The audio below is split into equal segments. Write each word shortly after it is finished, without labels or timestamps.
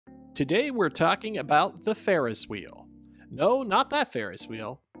Today we're talking about the Ferris wheel. No, not that Ferris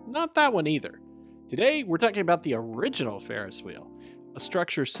wheel. Not that one either. Today we're talking about the original Ferris wheel, a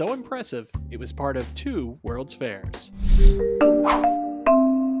structure so impressive it was part of 2 World's Fairs.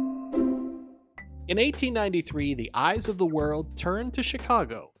 In 1893, the eyes of the world turned to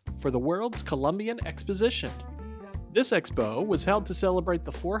Chicago for the World's Columbian Exposition. This expo was held to celebrate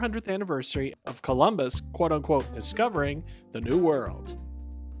the 400th anniversary of Columbus, quote-unquote, discovering the New World.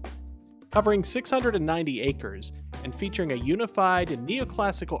 Covering 690 acres and featuring a unified and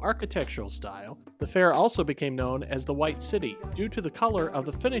neoclassical architectural style, the fair also became known as the White City due to the color of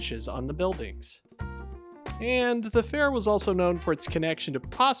the finishes on the buildings. And the fair was also known for its connection to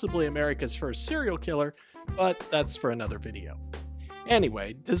possibly America's first serial killer, but that's for another video.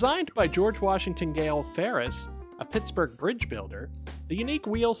 Anyway, designed by George Washington Gale Ferris, a Pittsburgh bridge builder, the unique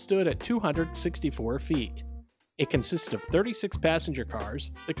wheel stood at 264 feet. It consisted of 36 passenger cars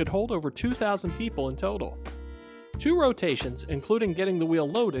that could hold over 2,000 people in total. 2 rotations, including getting the wheel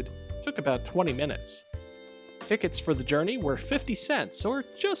loaded, took about 20 minutes. Tickets for the journey were 50 cents, or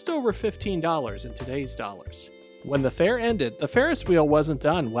just over $15 in today's dollars. When the fair ended, the Ferris wheel wasn't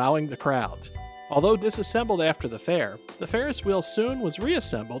done wowing the crowd. Although disassembled after the fair, the Ferris wheel soon was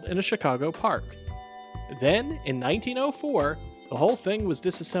reassembled in a Chicago park. Then, in 1904, the whole thing was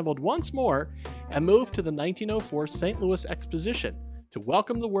disassembled once more and moved to the 1904 St. Louis Exposition to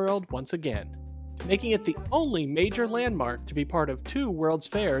welcome the world once again, making it the only major landmark to be part of 2 World's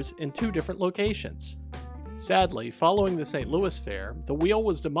Fairs in 2 different locations. Sadly, following the St. Louis Fair, the wheel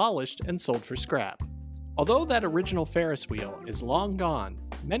was demolished and sold for scrap. Although that original Ferris wheel is long gone,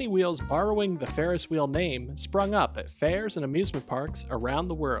 many wheels borrowing the Ferris wheel name sprung up at fairs and amusement parks around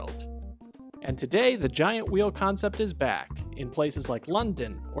the world. And today, the giant wheel concept is back in places like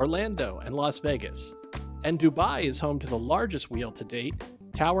London, Orlando, and Las Vegas. And Dubai is home to the largest wheel to date,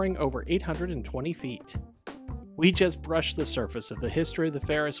 towering over 820 feet. We just brushed the surface of the history of the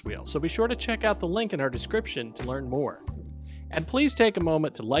Ferris wheel, so be sure to check out the link in our description to learn more. And please take a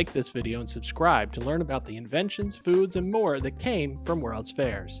moment to like this video and subscribe to learn about the inventions, foods, and more that came from World's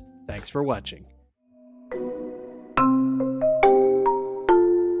Fairs. Thanks for watching.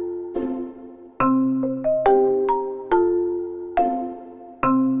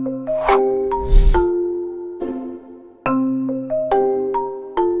 You